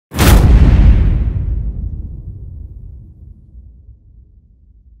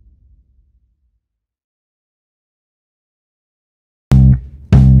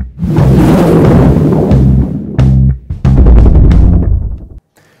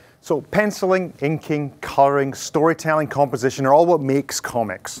So penciling, inking, coloring, storytelling, composition are all what makes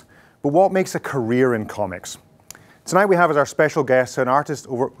comics. But what makes a career in comics? Tonight we have as our special guest an artist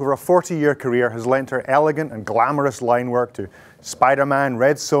over a 40-year career has lent her elegant and glamorous line work to Spider-Man,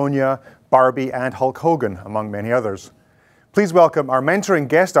 Red Sonja, Barbie and Hulk Hogan, among many others. Please welcome our mentoring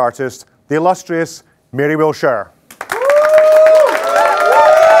guest artist, the illustrious Mary Wilshire.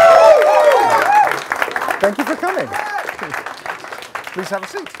 Thank you for coming. Please have a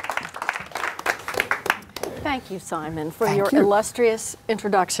seat. Thank you, Simon, for your illustrious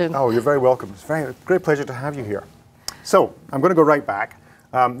introduction. Oh, you're very welcome. It's a great pleasure to have you here. So, I'm going to go right back.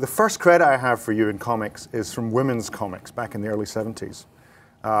 The first credit I have for you in comics is from Women's Comics back in the early 70s.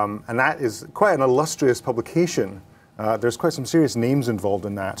 And that is quite an illustrious publication. There's quite some serious names involved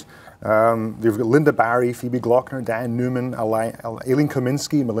in that. You've got Linda Barry, Phoebe Glockner, Dan Newman, Aileen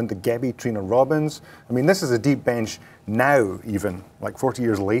Kominsky, Melinda Gebbie, Trina Robbins. I mean, this is a deep bench now, even, like 40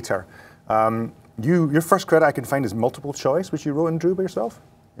 years later. Your first credit I can find is Multiple Choice, which you wrote and drew by yourself.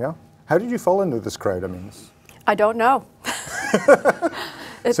 Yeah. How did you fall into this crowd? I mean, I don't know.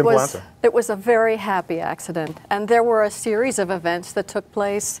 Simple answer. It was a very happy accident, and there were a series of events that took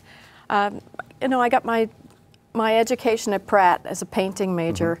place. You know, I got my education at Pratt as a painting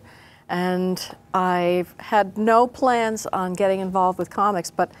major, and I had no plans on getting involved with comics,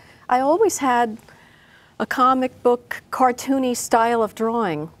 but I always had a comic book, cartoony style of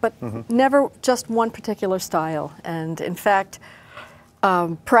drawing, but never just one particular style. And in fact,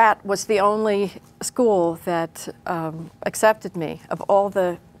 Pratt was the only school that accepted me of all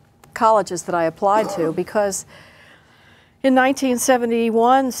the colleges that I applied to, because in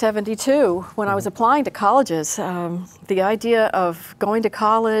 1971-72, when I was applying to colleges, the idea of going to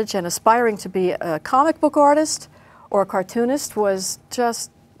college and aspiring to be a comic book artist or a cartoonist was just,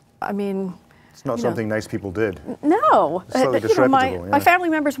 I mean, it's not something nice people did. No. My family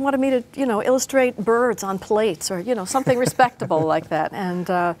members wanted me to, illustrate birds on plates or, something respectable like that.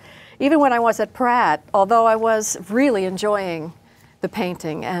 And even when I was at Pratt, although I was really enjoying the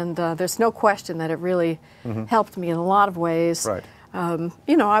painting, and there's no question that it really helped me in a lot of ways. Right.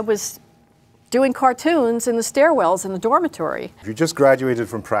 I was doing cartoons in the stairwells in the dormitory. You just graduated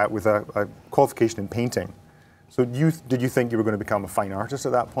from Pratt with a qualification in painting. So did you think you were going to become a fine artist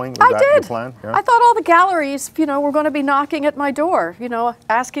at that point? Was that your plan? Yeah? I thought all the galleries, were going to be knocking at my door,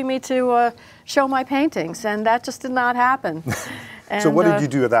 asking me to show my paintings, and that just did not happen. And, so what did you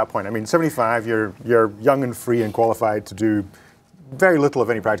do at that point? I mean, 75, you're young and free and qualified to do very little of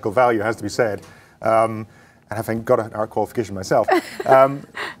any practical value, has to be said. And having got an art qualification myself,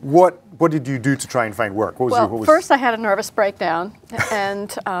 what did you do to try and find work? First I had a nervous breakdown, and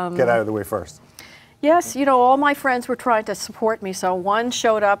get out of the way first. Yes, all my friends were trying to support me, so one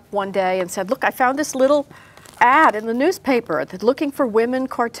showed up one day and said, look, I found this little ad in the newspaper that's looking for women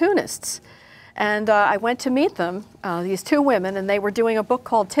cartoonists. And I went to meet them, these two women, and they were doing a book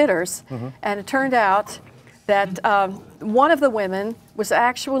called Titters, and it turned out that one of the women was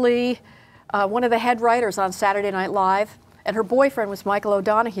actually one of the head writers on Saturday Night Live, and her boyfriend was Michael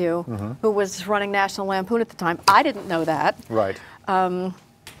O'Donoghue, who was running National Lampoon at the time. I didn't know that. Right.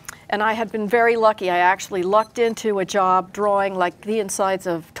 And I had been very lucky. I actually lucked into a job drawing like the insides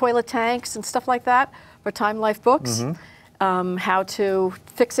of toilet tanks and stuff like that for Time Life books, how to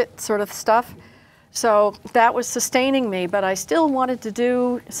fix it sort of stuff. So that was sustaining me, but I still wanted to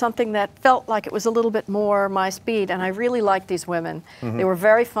do something that felt like it was a little bit more my speed, and I really liked these women. They were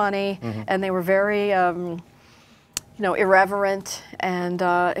very funny, and they were very irreverent, and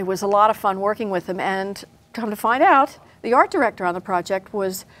it was a lot of fun working with them. And come to find out, the art director on the project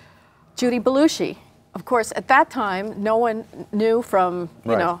was Judy Belushi. Of course, at that time, no one knew from,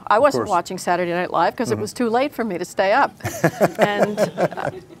 I wasn't watching Saturday Night Live because it was too late for me to stay up. And,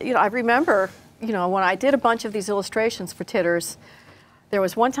 I remember, when I did a bunch of these illustrations for Titters, there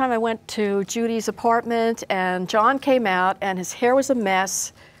was one time I went to Judy's apartment and John came out and his hair was a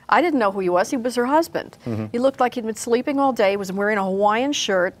mess. I didn't know who he was her husband. He looked like he'd been sleeping all day, was wearing a Hawaiian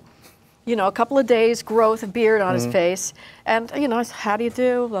shirt, a couple of days growth of beard on his face. And, I said, how do you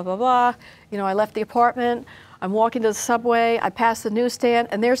do, blah, blah, blah. I left the apartment, I'm walking to the subway, I passed the newsstand,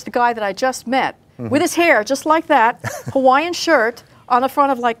 and there's the guy that I just met with his hair just like that, Hawaiian shirt, on the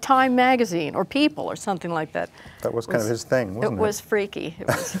front of like Time magazine or People or something like that. That was kind of his thing, wasn't it? It was freaky, it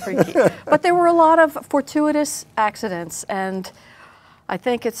was freaky. But there were a lot of fortuitous accidents, and I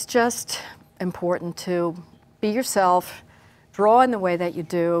think it's just important to be yourself, draw in the way that you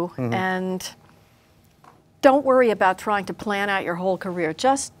do, and don't worry about trying to plan out your whole career.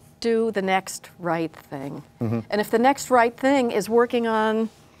 Just do the next right thing. And if the next right thing is working on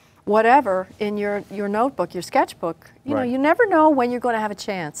whatever in your notebook, your sketchbook. You know, you never know when you're going to have a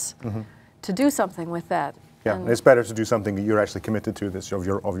chance to do something with that. Yeah, and it's better to do something that you're actually committed to, that's of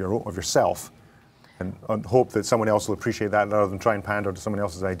yourself, and hope that someone else will appreciate that rather than try and pander to someone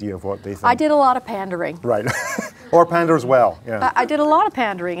else's idea of what they think. I did a lot of pandering. Right, or pander as well. Yeah. I did a lot of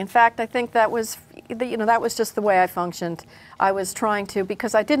pandering. In fact, I think that was, you know, that was just the way I functioned. I was trying to,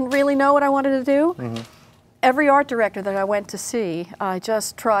 because I didn't really know what I wanted to do. Every art director that I went to see, I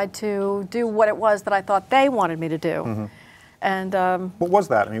just tried to do what it was that I thought they wanted me to do. And what was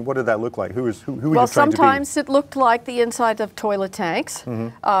that? I mean, what did that look like? Who were you trying to be? Well, sometimes it looked like the inside of toilet tanks,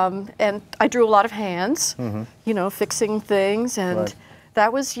 and I drew a lot of hands, you know, fixing things, and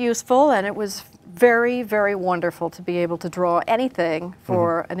that was useful, and it was very, very wonderful to be able to draw anything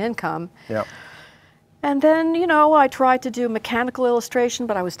for an income. Yeah. And then, you know, I tried to do mechanical illustration,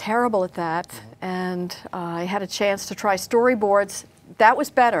 but I was terrible at that, and I had a chance to try storyboards. That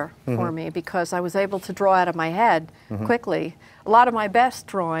was better for me because I was able to draw out of my head quickly. A lot of my best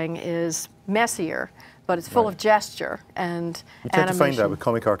drawing is messier, but it's full of gesture and you tend animation. to find that with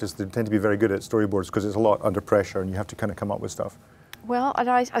comic artists, they tend to be very good at storyboards because it's a lot under pressure and you have to kind of come up with stuff. Well, and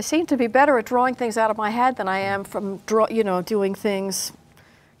I seem to be better at drawing things out of my head than I am from doing things,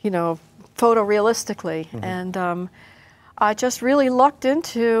 you know, photorealistically. And I just really lucked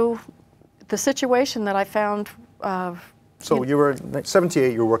into the situation that I found. So you were,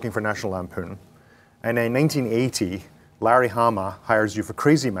 78, you were working for National Lampoon, and in 1980, Larry Hama hires you for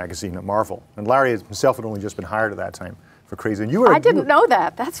Crazy magazine at Marvel. And Larry himself had only just been hired at that time for Crazy. And you were, I didn't know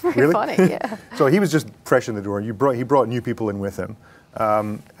that. That's very funny, yeah. So he was just fresh in the door, and he brought new people in with him.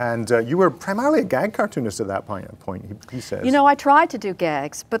 You were primarily a gag cartoonist at that point, he says. You know, I tried to do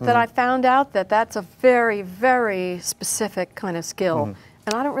gags, but then I found out that that's a very, very specific kind of skill,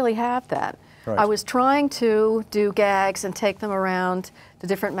 and I don't really have that. Right. I was trying to do gags and take them around to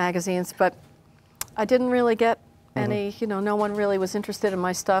different magazines, but I didn't really get any, you know, no one really was interested in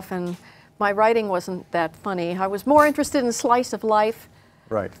my stuff, and my writing wasn't that funny. I was more interested in slice of life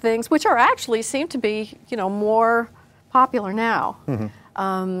things, which are actually seem to be, you know, more popular now.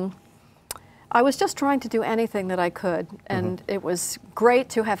 I was just trying to do anything that I could, and it was great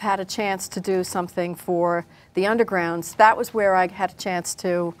to have had a chance to do something for the undergrounds. That was where I had a chance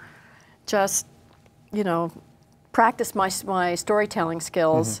to just, you know, practice my storytelling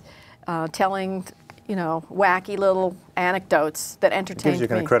skills, telling, you know, wacky little anecdotes that entertained me. It gives you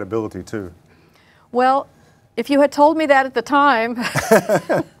kind of credibility too. Well, if you had told me that at the time,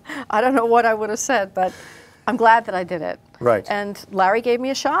 I don't know what I would have said, but I'm glad that I did it. Right. And Larry gave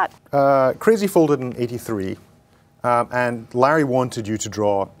me a shot. Crazy folded in '83, and Larry wanted you to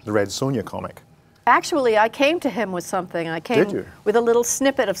draw the Red Sonja comic. Actually, I came to him with something. I came with a little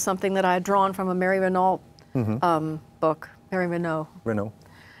snippet of something that I had drawn from a Mary Renault book, Mary Renault.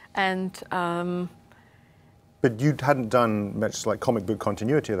 And but you hadn't done much like comic book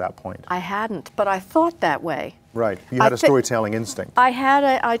continuity at that point. I hadn't, but I thought that way. Right. You had a storytelling instinct.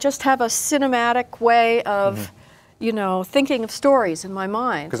 I just have a cinematic way of, you know, thinking of stories in my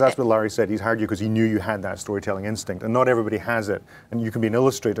mind. Because that's what Larry said. He's hired you because he knew you had that storytelling instinct, and not everybody has it. And you can be an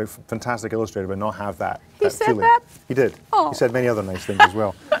illustrator, fantastic illustrator, but not have that. He that said feeling. that? He did. Oh. He said many other nice things as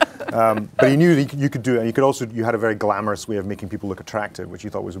well. But he knew that you could do it, and you could also, you had a very glamorous way of making people look attractive, which you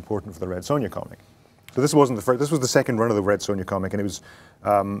thought was important for the Red Sonja comic. So this wasn't the first. This was the second run of the Red Sonja comic, and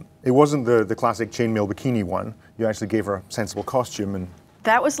it wasn't the classic chainmail bikini one. You actually gave her a sensible costume, and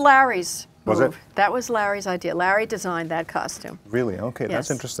that was Larry's move. Was it? That was Larry's idea. Larry designed that costume. Really? Okay, yes.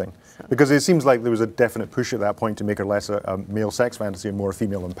 That's interesting. Because it seems like there was a definite push at that point to make her less a male sex fantasy and more a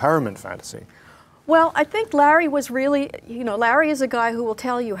female empowerment fantasy. Well, I think Larry was really, you know, Larry is a guy who will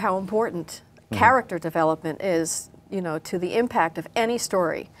tell you how important character development is, you know, to the impact of any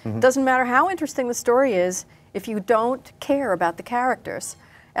story. Doesn't matter how interesting the story is if you don't care about the characters.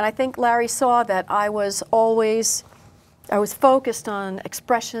 And I think Larry saw that I was focused on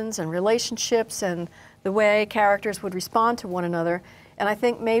expressions and relationships and the way characters would respond to one another. And I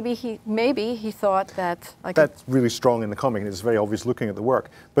think maybe he thought that I could. That's really strong in the comic, and it's very obvious looking at the work.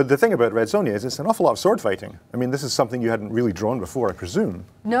 But the thing about Red Sonja is it's an awful lot of sword fighting. I mean, this is something you hadn't really drawn before, I presume.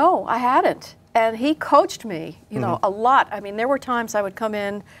 No, I hadn't. And he coached me, you know, a lot. I mean, there were times I would come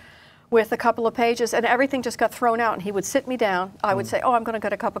in with a couple of pages and everything just got thrown out, and he would sit me down. I would say, oh, I'm going to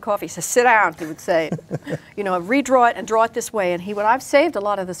get a cup of coffee. He says, sit down, he would say. You know, redraw it and draw it this way. And I've saved a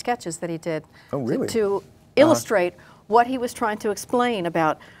lot of the sketches that he did to illustrate what he was trying to explain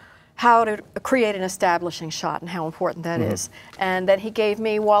about how to create an establishing shot and how important that is. And then he gave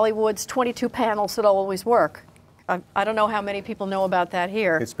me Wally Wood's 22 panels that always work. I don't know how many people know about that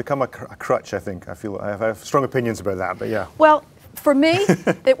here. It's become a crutch, I think. I have strong opinions about that, but yeah. Well, For me,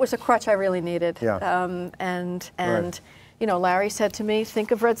 it was a crutch I really needed. Yeah. And you know, Larry said to me, think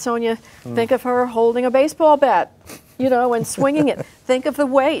of Red Sonja, think of her holding a baseball bat, you know, and swinging it. Think of the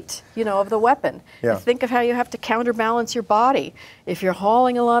weight, you know, of the weapon. Yeah. Think of how you have to counterbalance your body. If you're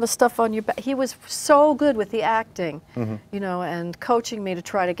hauling a lot of stuff on your back. He was so good with the acting, you know, and coaching me to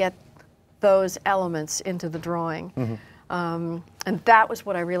try to get those elements into the drawing. And that was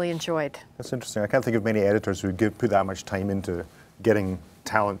what I really enjoyed. That's interesting. I can't think of many editors who put that much time into getting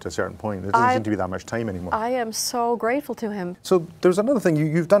talent to a certain point. There doesn't seem to be that much time anymore. I am so grateful to him. So there's another thing.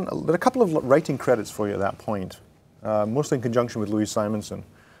 You've done a couple of writing credits for you at that point, mostly in conjunction with Louise Simonson.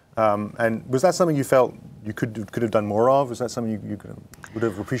 And was that something you felt you could have done more of? Was that something you would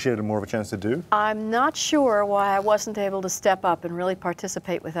have appreciated more of a chance to do? I'm not sure why I wasn't able to step up and really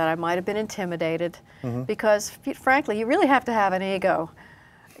participate with that. I might have been intimidated because, frankly, you really have to have an ego.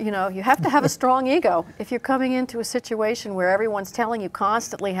 You know, you have to have a strong ego if you're coming into a situation where everyone's telling you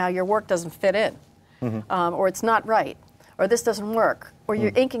constantly how your work doesn't fit in, or it's not right, or this doesn't work, or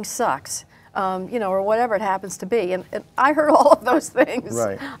your inking sucks, you know, or whatever it happens to be. And I heard all of those things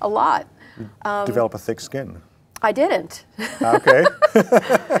a lot. Develop a thick skin. I didn't. Okay.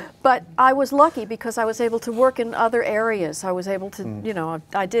 But I was lucky because I was able to work in other areas. I was able to, you know,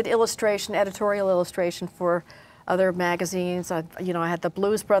 I did illustration, editorial illustration for other magazines. You know, I had the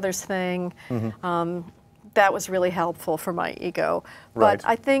Blues Brothers thing. That was really helpful for my ego. But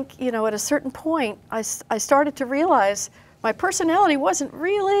I think, you know, at a certain point, I started to realize my personality wasn't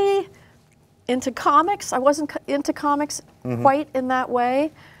really into comics. I wasn't into comics quite in that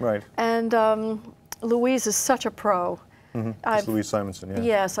way. Right. And Louise is such a pro. It's Louise Simonson, yeah.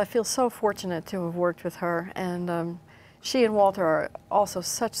 Yes, I feel so fortunate to have worked with her. And she and Walter are also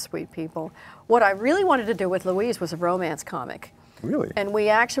such sweet people. What I really wanted to do with Louise was a romance comic. Really? And we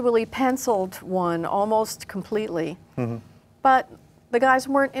actually penciled one almost completely. But the guys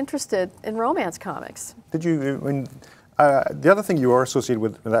weren't interested in romance comics. Did you, the other thing you were associated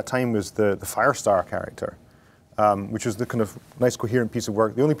with at that time was the Firestar character, which was the kind of nice coherent piece of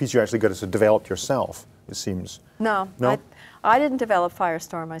work. The only piece you actually got is to develop yourself, it seems. No? I didn't develop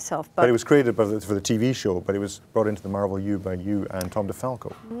Firestar myself. But it was created for the TV show, but it was brought into the Marvel U by you and Tom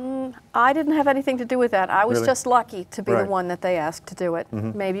DeFalco. I didn't have anything to do with that. I was just lucky to be the one that they asked to do it.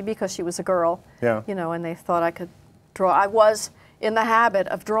 Maybe because she was a girl, you know, and they thought I could draw. I was in the habit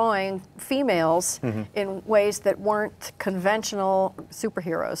of drawing females in ways that weren't conventional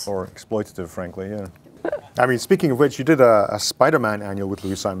superheroes. Or exploitative, frankly, yeah. I mean, speaking of which, you did a Spider-Man annual with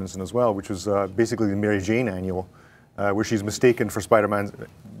Louise Simonson as well, which was basically the Mary Jane annual, where she's mistaken for Spider-Man's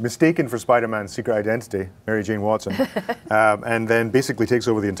secret identity, Mary Jane Watson, and then basically takes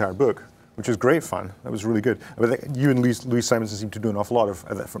over the entire book, which was great fun. That was really good. But you and Louise Simonson seem to do an awful lot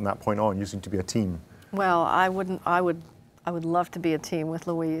of from that point on. You seem to be a team. Well, I would love to be a team with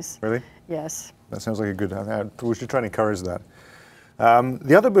Louise. Really? Yes. That sounds like a good. We should try and encourage that.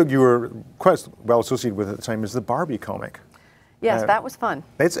 The other book you were quite well associated with at the time is the Barbie comic. Yes, that was fun.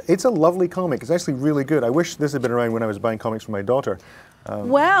 It's a lovely comic. It's actually really good. I wish this had been around when I was buying comics for my daughter.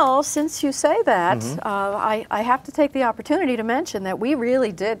 Well, since you say that, I have to take the opportunity to mention that we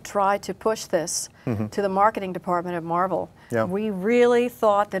really did try to push this to the marketing department at Marvel. Yeah. We really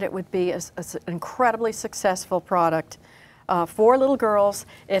thought that it would be an incredibly successful product for little girls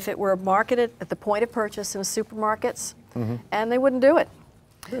if it were marketed at the point of purchase in supermarkets, and they wouldn't do it.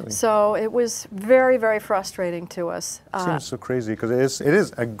 Really? So it was very, very frustrating to us. It seems so crazy because it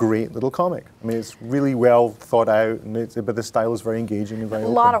is a great little comic. I mean, it's really well thought out, and but the style is very engaging and very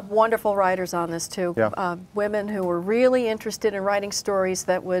open. A lot of wonderful writers on this too. Yeah. Women who were really interested in writing stories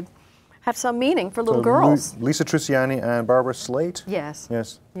that would have some meaning for little girls. Lisa Trusiani and Barbara Slate? Yes.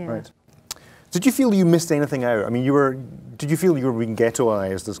 Yes, yeah. Right. Did you feel you missed anything out? I mean, did you feel you were being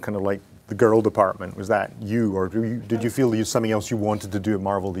ghettoized as kind of like the girl department? Was that you, or did you feel there was something else you wanted to do at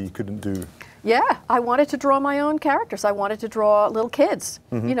Marvel that you couldn't do? Yeah, I wanted to draw my own characters. I wanted to draw little kids,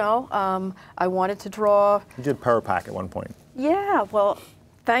 you know. I wanted to draw... You did Power Pack at one point. Yeah, well,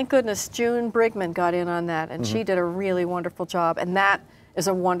 thank goodness June Brigman got in on that, and she did a really wonderful job. And that is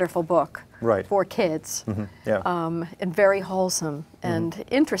a wonderful book for kids, and very wholesome and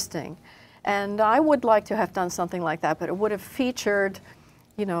interesting. And I would like to have done something like that, but it would have featured,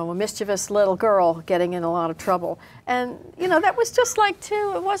 you know, a mischievous little girl getting in a lot of trouble. And, you know, that was just like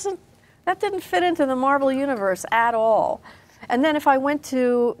that didn't fit into the Marvel universe at all. And then if I went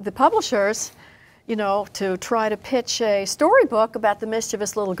to the publishers, you know, to try to pitch a storybook about the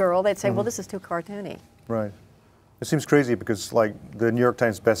mischievous little girl, they'd say, well, this is too cartoony. Right. It seems crazy because like the New York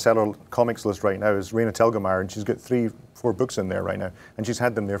Times bestseller comics list right now is Raina Telgemeier, and she's got 3-4 books in there right now, and she's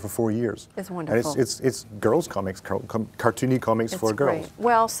had them there for 4 years. It's wonderful. And it's girls' comics, cartoony comics for girls. Great.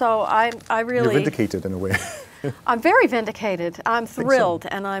 Well, so I really... You're vindicated in a way. I'm very vindicated. I'm thrilled,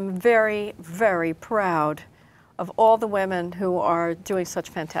 and I'm very, very proud of all the women who are doing such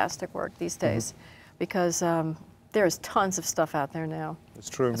fantastic work these days, because there's tons of stuff out there now. It's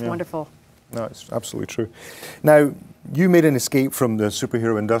true. It's wonderful. No, it's absolutely true. Now, you made an escape from the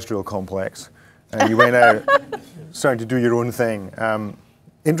superhero industrial complex, and you went out starting to do your own thing.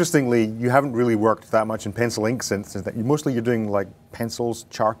 Interestingly, you haven't really worked that much in pencil ink since that. Mostly you're doing like pencils,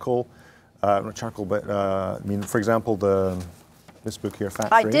 charcoal, not charcoal, but I mean, for example, this book here, Fat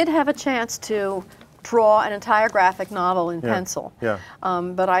Free. I did have a chance to draw an entire graphic novel in pencil. Yeah.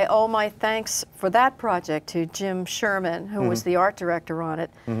 But I owe my thanks for that project to Jim Sherman, who was the art director on it,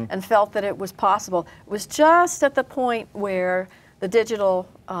 and felt that it was possible. It was just at the point where the digital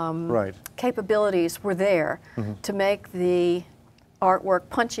capabilities were there to make the artwork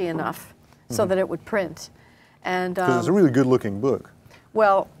punchy enough so that it would print. And because it's a really good-looking book.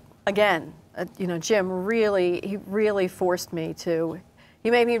 Well, again, you know, Jim really forced me to. He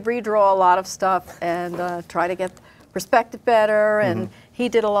made me redraw a lot of stuff and try to get perspective better, and he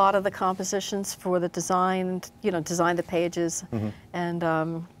did a lot of the compositions for the design, you know, designed the pages. And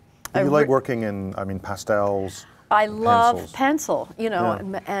you like working in, I mean, pastels? I love pencil, you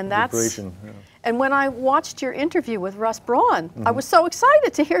know, and that's. And when I watched your interview with Russ Braun, I was so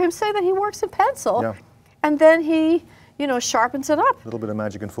excited to hear him say that he works in pencil, and then he, you know, sharpens it up. A little bit of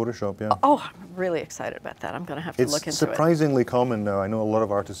magic in Photoshop, yeah. Oh, I'm really excited about that. I'm going to have to look into it. It's surprisingly common now. I know a lot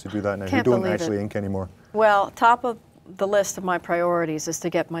of artists who do that now, who don't actually ink anymore. Well, top of the list of my priorities is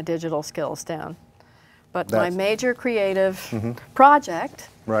to get my digital skills down. But my major creative project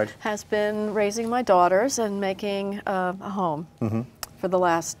has been raising my daughters and making a home for the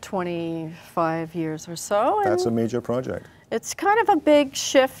last 25 years or so. That's a major project. It's kind of a big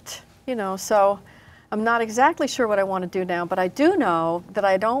shift, you know, so I'm not exactly sure what I want to do now, but I do know that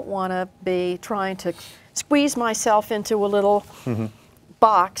I don't want to be trying to squeeze myself into a little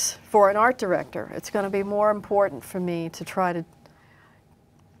box for an art director. It's going to be more important for me to try to.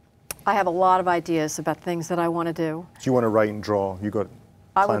 I have a lot of ideas about things that I want to do. Do you want to write and draw? You got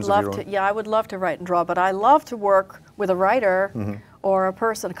plans of your own? Yeah, I would love to write and draw, but I love to work with a writer or a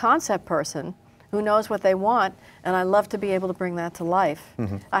person, a concept person, who knows what they want, and I love to be able to bring that to life.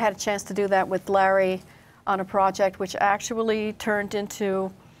 I had a chance to do that with Larry on a project which actually turned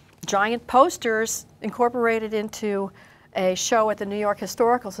into giant posters incorporated into a show at the New York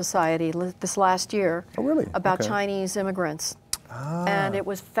Historical Society this last year about Chinese immigrants. And it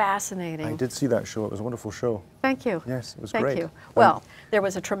was fascinating. I did see that show. It was a wonderful show. Thank you. Yes, it was great. Thank you. Well, there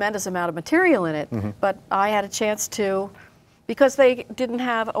was a tremendous amount of material in it, but I had a chance to, because they didn't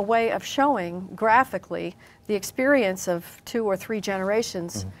have a way of showing graphically the experience of 2 or 3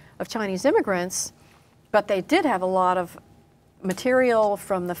 generations of Chinese immigrants, but they did have a lot of material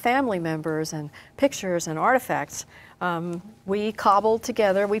from the family members and pictures and artifacts. We cobbled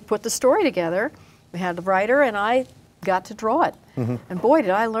together, we put the story together. We had the writer and I got to draw it. And boy,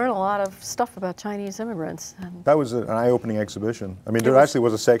 did I learn a lot of stuff about Chinese immigrants. And that was an eye-opening exhibition. I mean, there actually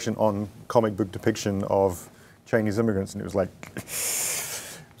was a section on comic book depiction of Chinese immigrants, and it was like,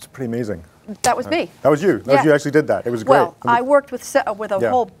 it's pretty amazing. That was me. That was you. That was you actually did that. It was great. Well, I worked with a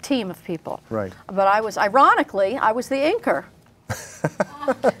whole team of people. Right. But I was, ironically, I was the inker.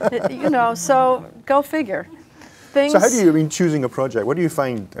 You know, so go figure. So how do you, I mean, choosing a project, what do you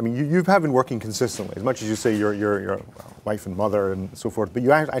find, I mean, you have been working consistently, as much as you say you're wife and mother and so forth, but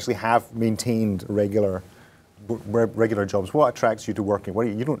you actually have maintained regular jobs. What attracts you to working? What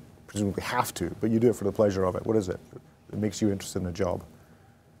do you don't presumably have to, but you do it for the pleasure of it. What is it that makes you interested in a job?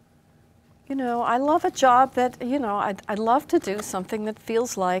 You know, I love a job that, you know, I love to do something that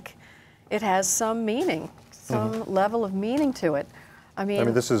feels like it has some meaning, some level of meaning to it. I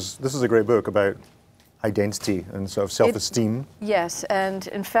mean, this is a great book about identity and sort of self-esteem. Yes, and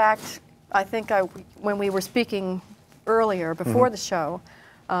in fact, I think when we were speaking earlier, before the show,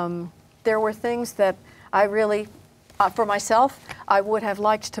 there were things that I really, for myself, I would have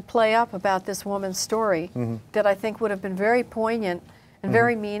liked to play up about this woman's story that I think would have been very poignant and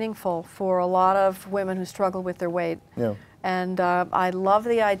very meaningful for a lot of women who struggle with their weight. Yeah. And I love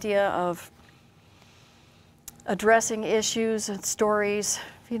the idea of addressing issues and stories,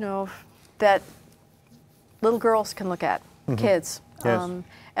 you know, that little girls can look at, kids. Yes.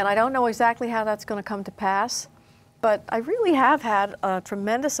 And I don't know exactly how that's going to come to pass, but I really have had a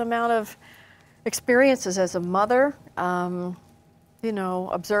tremendous amount of experiences as a mother, you know,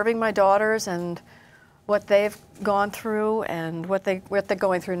 observing my daughters and what they've gone through and what they're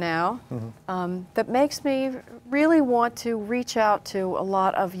going through now, that makes me really want to reach out to a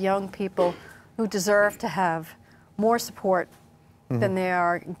lot of young people who deserve to have more support than they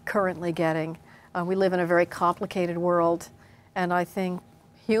are currently getting. We live in a very complicated world, and I think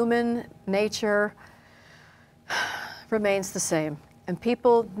human nature remains the same. And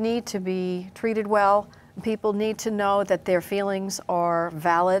people need to be treated well. People need to know that their feelings are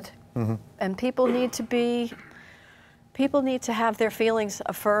valid. And people need to have their feelings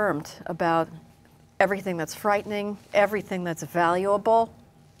affirmed about everything that's frightening, everything that's valuable,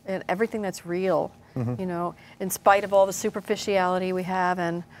 and everything that's real. You know, in spite of all the superficiality we have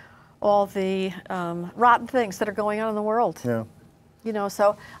and all the rotten things that are going on in the world. Yeah. You know,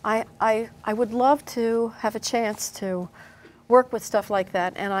 so I would love to have a chance to work with stuff like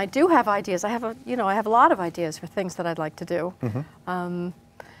that, and I do have ideas. I have a lot of ideas for things that I'd like to do.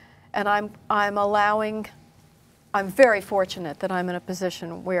 And I'm very fortunate that I'm in a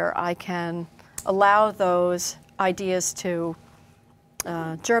position where I can allow those ideas to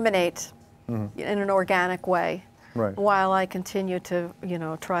germinate in an organic way, while I continue to,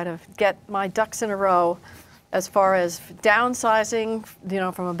 try to get my ducks in a row as far as downsizing,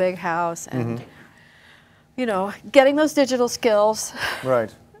 from a big house and, getting those digital skills.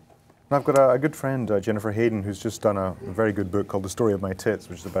 Right. I've got a good friend, Jennifer Hayden, who's just done a very good book called The Story of My Tits,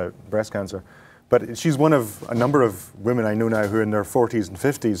 which is about breast cancer. But she's one of a number of women I know now who are in their 40s and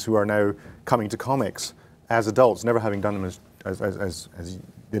 50s who are now coming to comics as adults, never having done them as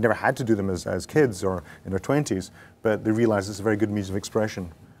they never had to do them as kids or in their 20s, but they realize it's a very good means of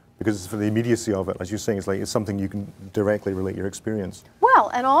expression because it's for the immediacy of it. As you're saying, it's something you can directly relate your experience. Well,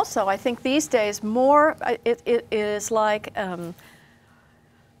 and also I think these days more, it is like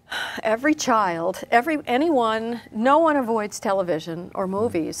every child, anyone, no one avoids television or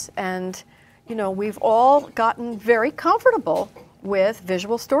movies, and we've all gotten very comfortable with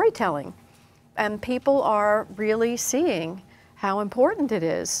visual storytelling, and people are really seeing how important it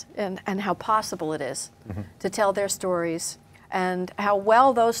is and how possible it is to tell their stories and how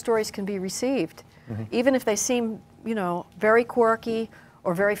well those stories can be received, even if they seem, very quirky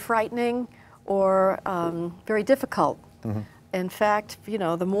or very frightening or very difficult. In fact,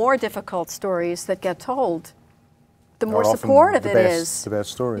 the more difficult stories that get told, the more supportive it is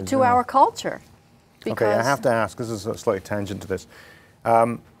to our culture. Okay, I have to ask, this is a slight tangent to this.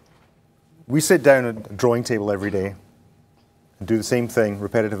 We sit down at a drawing table every day and do the same thing,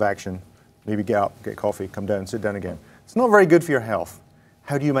 repetitive action, maybe get up, get coffee, come down, sit down again. It's not very good for your health.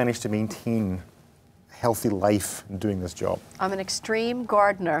 How do you manage to maintain a healthy life in doing this job? I'm an extreme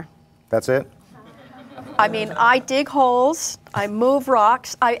gardener. That's it? I mean, I dig holes, I move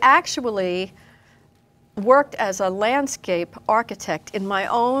rocks. I actually worked as a landscape architect in my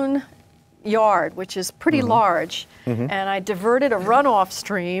own yard, which is pretty large, and I diverted a runoff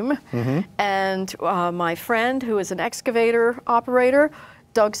stream, and my friend, who is an excavator operator,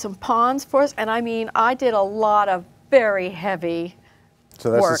 dug some ponds for us, and I mean, I did a lot of very heavy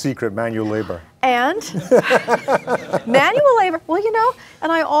So that's work. the secret, manual labor. And manual labor, well,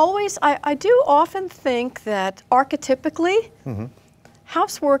 and I do often think that archetypically,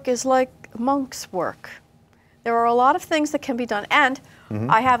 housework is like monk's work. There are a lot of things that can be done, and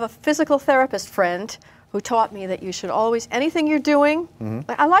I have a physical therapist friend who taught me that you should always, anything you're doing,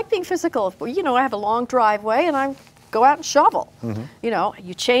 I like being physical. I have a long driveway and I go out and shovel.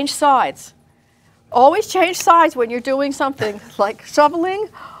 You change sides. Always change sides when you're doing something like shoveling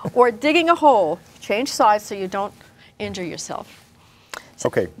or digging a hole. Change sides so you don't injure yourself.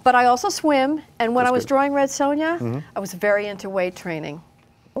 Okay. But I also swim, and when That's I was good. drawing Red Sonja, I was very into weight training.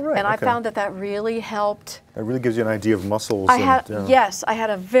 All right, And I okay. found that really helped. That really gives you an idea of muscles. Yes, I had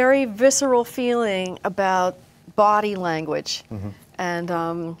a very visceral feeling about body language, and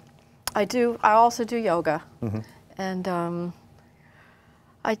I also do yoga, and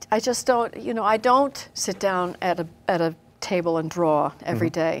I just don't, I don't sit down at a table and draw every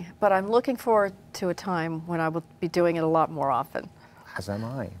day, but I'm looking forward to a time when I will be doing it a lot more often. As am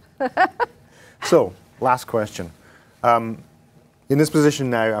I. So, last question. In this position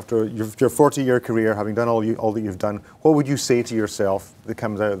now, after your 40-year career, having done all that you've done, what would you say to yourself that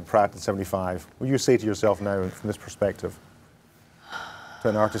comes out of the Pratt at 75? What would you say to yourself now from this perspective, to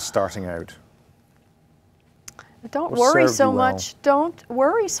an artist starting out? Don't What worry served so you well? much. Don't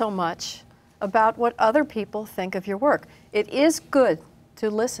worry so much about what other people think of your work. It is good to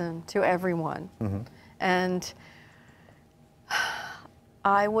listen to everyone. And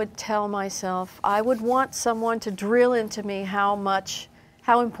I would tell myself, I would want someone to drill into me how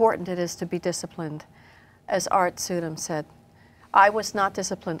important it is to be disciplined. As Art Sudham said, I was not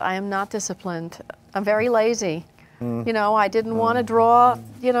disciplined. I am not disciplined I'm very lazy. You know, I didn't want to draw,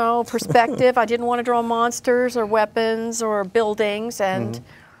 you know, perspective. I didn't want to draw monsters or weapons or buildings, and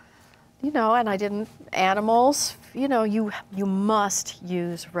you know, and I didn't animals. You know, you must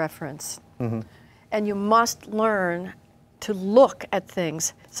use reference, and you must learn to look at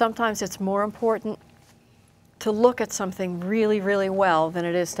things. Sometimes it's more important to look at something really, really well than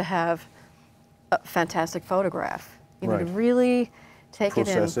it is to have a fantastic photograph. You need to really take it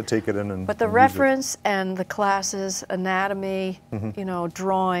in. Process it, take it in, and but the reference and the classes, anatomy, you know,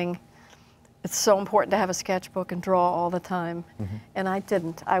 drawing, it's so important to have a sketchbook and draw all the time. And I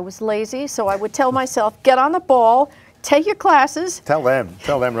didn't. I was lazy, so I would tell myself, get on the ball, take your classes. Tell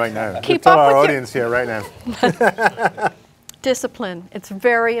them right now. Keep tell up our with audience here right now. Discipline. It's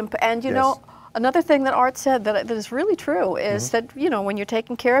very important. And you know, another thing that Art said that is really true is that, you know, when you're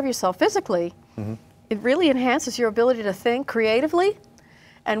taking care of yourself physically, it really enhances your ability to think creatively.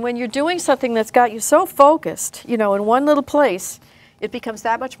 And when you're doing something that's got you so focused, you know, in one little place, it becomes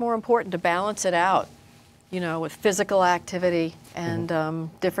that much more important to balance it out, you know, with physical activity and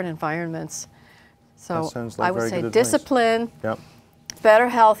different environments. So sounds like I would very say good advice. discipline, better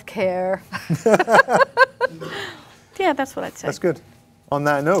health care. Yeah, that's what I'd say. That's good. On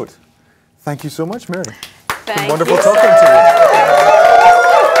that note, thank you so much, Mary. Thank wonderful you. talking to you.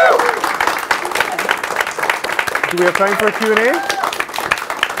 Do we have time for a Q&A?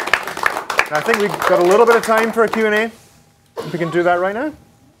 I think we've got a little bit of time for a Q&A. If we can do that right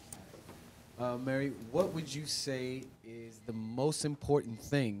now. Mary, what would you say is the most important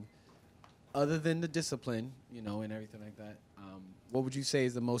thing, other than the discipline, you know, and everything like that? What would you say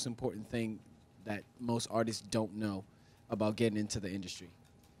is the most important thing that most artists don't know about getting into the industry?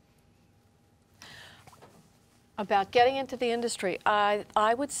 About getting into the industry,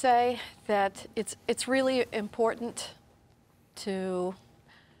 I would say that it's really important to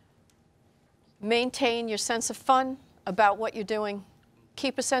maintain your sense of fun about what you're doing.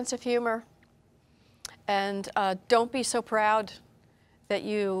 Keep a sense of humor, and don't be so proud that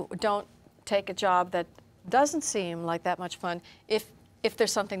you don't take a job that doesn't seem like that much fun if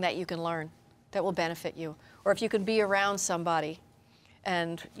there's something that you can learn that will benefit you, or if you can be around somebody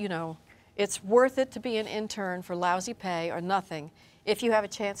and, you know, it's worth it to be an intern for lousy pay or nothing if you have a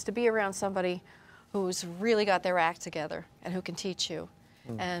chance to be around somebody who's really got their act together and who can teach you.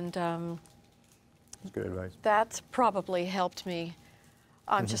 And that's good advice. That's probably helped me.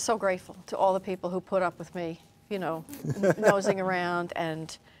 I'm just so grateful to all the people who put up with me, you know, nosing around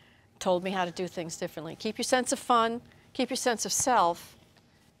and told me how to do things differently. Keep your sense of fun, keep your sense of self,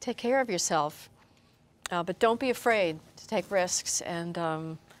 take care of yourself, but don't be afraid to take risks.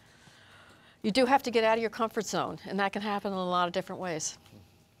 And you do have to get out of your comfort zone, and that can happen in a lot of different ways.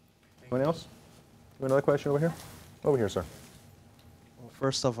 Anyone else? You have another question over here? Over here, sir. Well,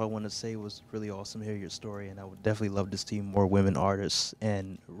 first off, I want to say it was really awesome to hear your story, and I would definitely love to see more women artists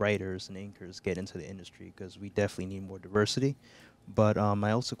and writers and inkers get into the industry, because we definitely need more diversity. But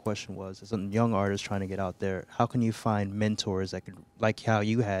my also question was, as a young artist trying to get out there, how can you find mentors that could, like how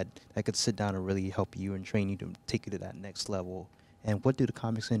you had, that could sit down and really help you and train you to take you to that next level? And what do the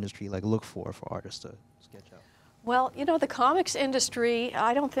comics industry look for artists to sketch out? Well, you know, the comics industry,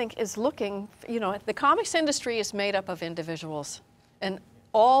 I don't think is looking, you know, the comics industry is made up of individuals. And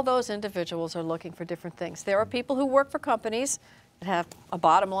all those individuals are looking for different things. There are people who work for companies that have a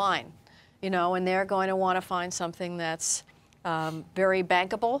bottom line, you know, and they're going to want to find something that's very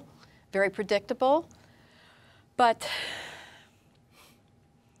bankable, very predictable. But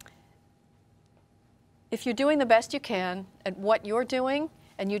if you're doing the best you can at what you're doing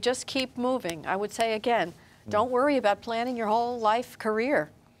and you just keep moving, I would say again, don't worry about planning your whole life career.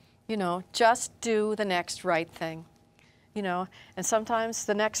 You know, just do the next right thing. You know, and sometimes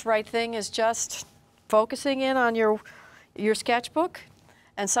the next right thing is just focusing in on your sketchbook,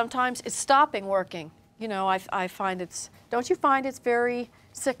 and sometimes it's stopping working. You know, I find don't you find it's very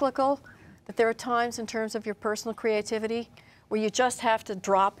cyclical, that there are times in terms of your personal creativity where you just have to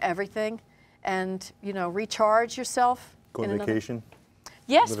drop everything and, you know, recharge yourself. Go on vacation.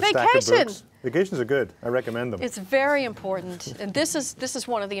 Yes, vacation. Vacations are good. I recommend them. It's very important, and this is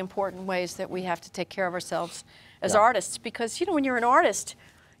one of the important ways that we have to take care of ourselves as artists, because, you know, when you're an artist,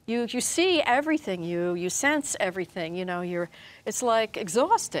 you see everything, you sense everything. You know, it's like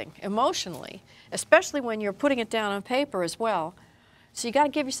exhausting emotionally, especially when you're putting it down on paper as well. So you got to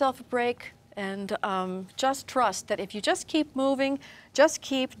give yourself a break. And just trust that if you just keep moving, just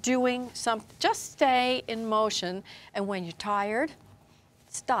keep doing something, just stay in motion, and when you're tired,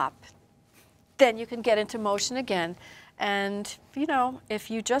 stop. Then you can get into motion again. And, you know, if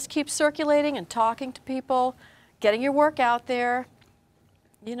you just keep circulating and talking to people, getting your work out there,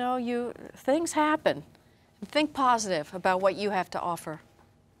 you know, things happen. Think positive about what you have to offer.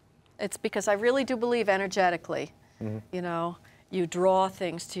 It's because I really do believe energetically, you know, you draw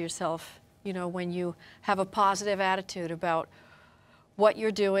things to yourself, you know, when you have a positive attitude about what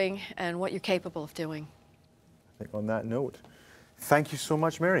you're doing and what you're capable of doing. I think on that note, thank you so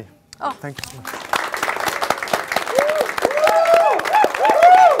much, Mary. Oh. Thank you so much.